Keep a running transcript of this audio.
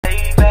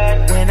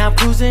I'm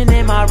cruising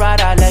in my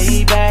ride, I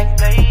lay back.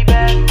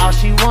 All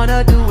she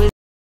wanna do is.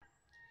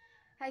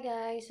 Hi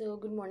guys, so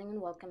good morning and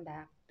welcome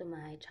back to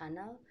my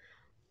channel.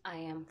 I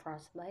am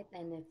Frostbite,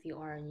 and if you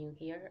are new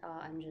here,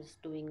 I'm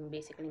just doing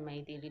basically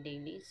my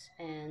dailies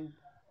and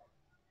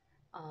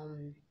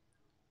um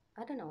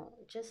I don't know,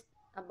 just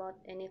about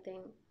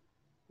anything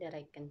that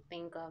I can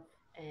think of,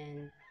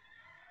 and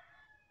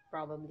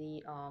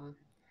probably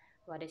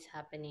what is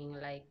happening,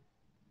 like,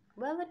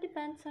 well, it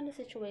depends on the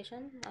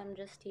situation. I'm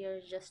just here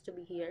just to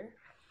be here.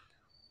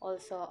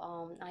 Also,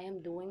 I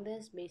am doing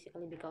this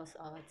basically because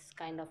it's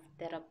kind of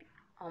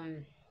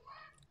um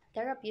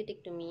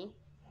therapeutic to me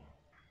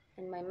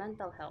and my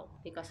mental health,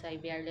 because I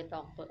barely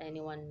talk to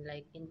anyone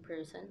like in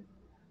person.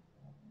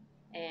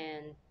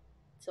 And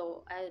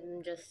so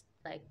I'm just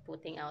like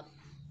putting out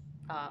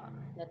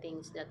the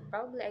things that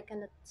probably I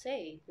cannot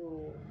say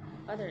to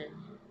other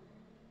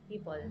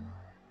people.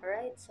 All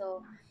right,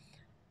 so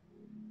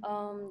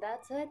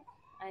that's it.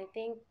 I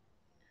think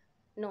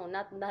no,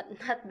 not not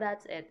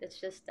that's it. It's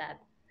just that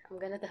I'm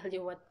gonna tell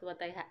you what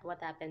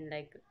happened,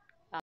 like,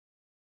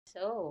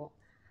 so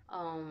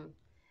um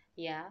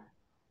yeah,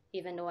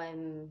 even though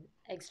I'm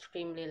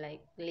extremely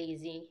like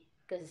lazy,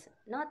 because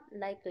not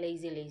like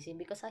lazy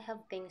because I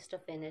have things to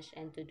finish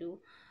and to do,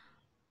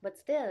 but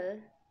still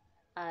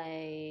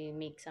I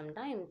make some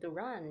time to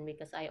run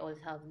because I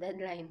also have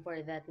deadline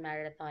for that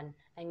marathon.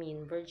 I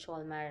mean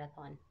virtual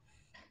marathon.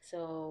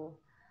 So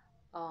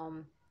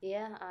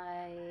yeah,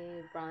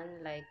 I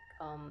run like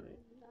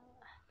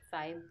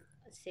 5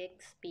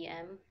 6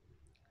 p.m.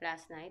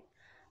 last night,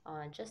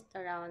 just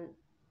around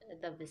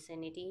the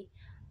vicinity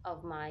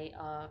of my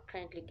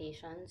current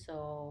location.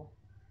 So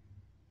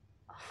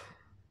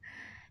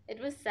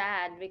it was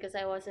sad because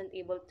I wasn't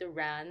able to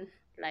run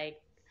like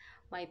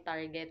my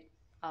target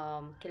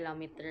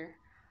kilometer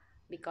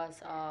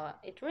because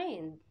it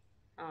rained.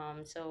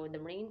 So the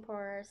rain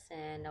pours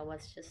and I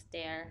was just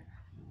there,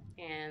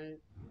 and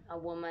a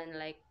woman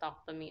like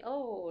talked to me.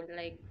 Oh,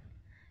 like,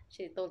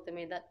 she told to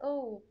me that,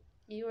 oh,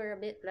 you were a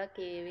bit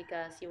lucky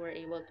because you were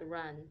able to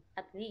run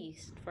at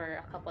least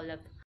for a couple of,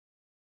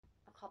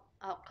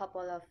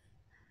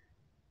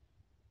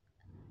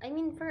 I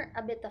mean, for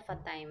a bit of a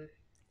time.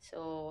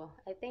 So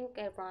I think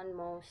I run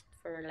most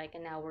for like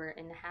an hour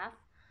and a half,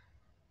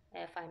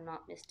 if I'm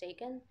not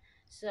mistaken.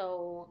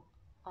 So,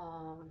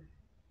 um,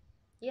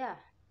 yeah.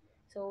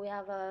 So we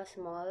have a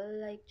small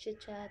like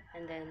chit chat,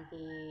 and then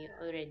he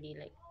already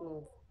like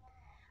moved.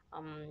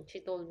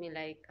 She told me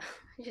like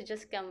you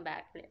just come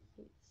back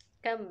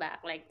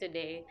like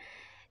today,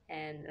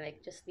 and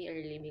like just be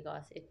early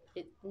because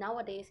it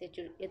nowadays it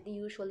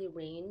usually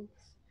rains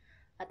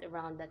at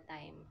around that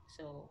time.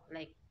 So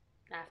like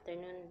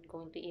afternoon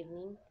going to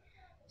evening.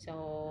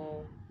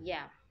 So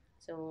yeah.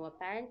 So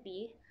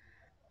apparently,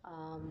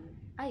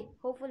 I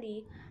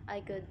hopefully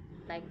I could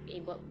like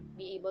able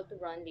be able to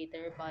run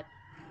later, but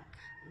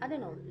I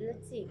don't know.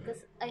 Let's see,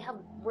 because I have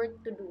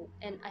work to do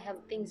and I have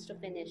things to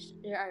finish.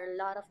 There are a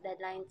lot of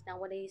deadlines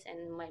nowadays,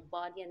 and my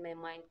body and my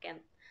mind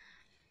can't,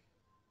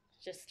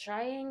 just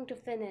trying to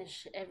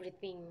finish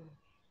everything,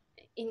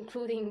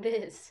 including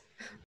this.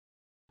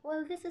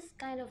 Well, this is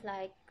kind of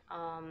like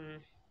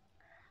I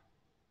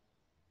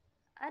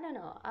don't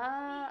know.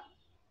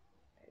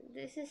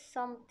 This is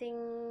something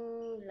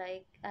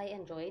like I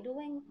enjoy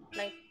doing,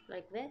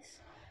 like this.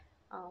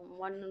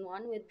 One on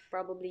one with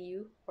probably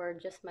you, or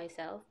just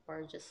myself,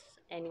 or just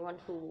anyone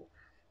who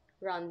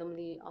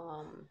randomly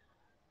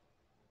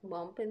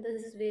bump into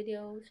this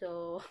video.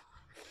 So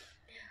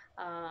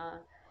uh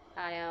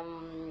I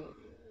am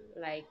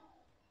like,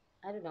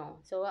 I don't know.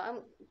 So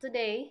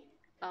today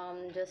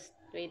just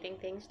waiting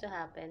things to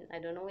happen. I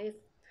don't know if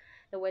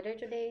the weather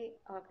today,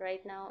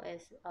 right now,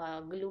 is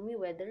gloomy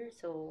weather.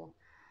 So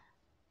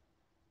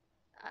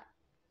uh,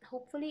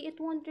 hopefully it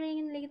won't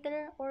rain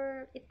later,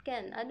 or it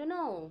can. I don't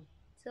know.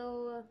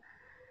 So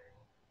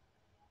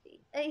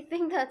I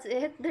think that's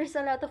it. There's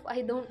a lot of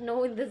I don't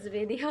know in this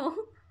video.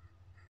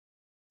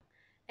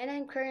 And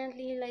I'm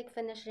currently like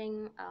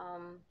finishing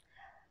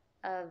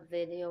a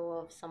video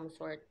of some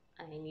sort.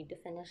 I need to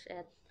finish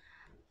it.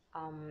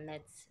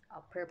 That's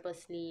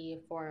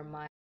purposely for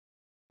my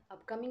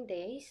upcoming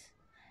days.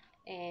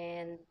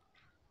 And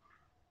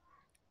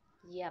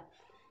yep.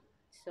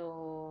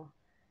 So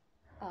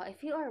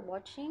if you are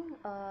watching,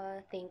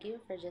 thank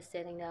you for just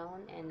sitting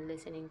down and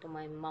listening to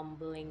my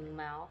mumbling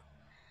mouth.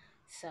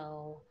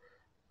 So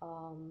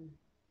um,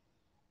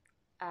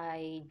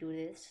 I do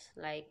this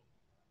like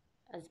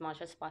as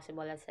much as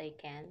possible as I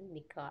can,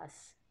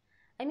 because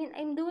I mean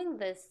I'm doing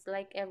this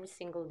like every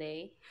single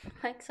day.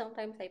 Like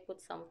sometimes I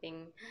put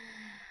something,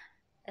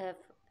 if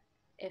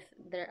if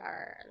there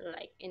are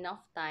like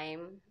enough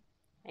time.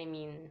 I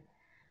mean,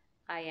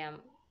 I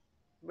am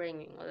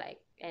bringing like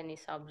any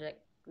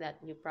subject that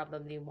you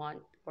probably want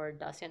or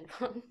doesn't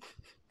want.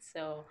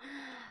 So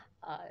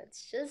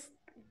it's just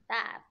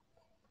that.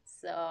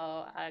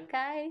 So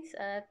guys,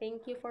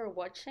 thank you for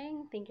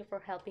watching. Thank you for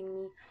helping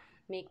me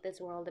make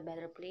this world a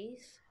better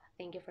place.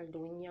 Thank you for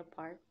doing your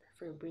part,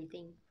 for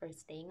breathing, for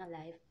staying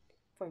alive,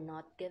 for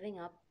not giving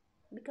up,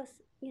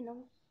 because you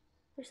know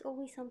There's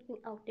always something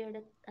out there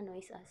that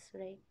annoys us,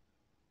 right?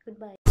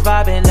 Goodbye.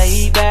 Vibing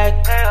laid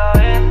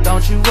back.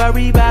 Don't you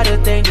worry about a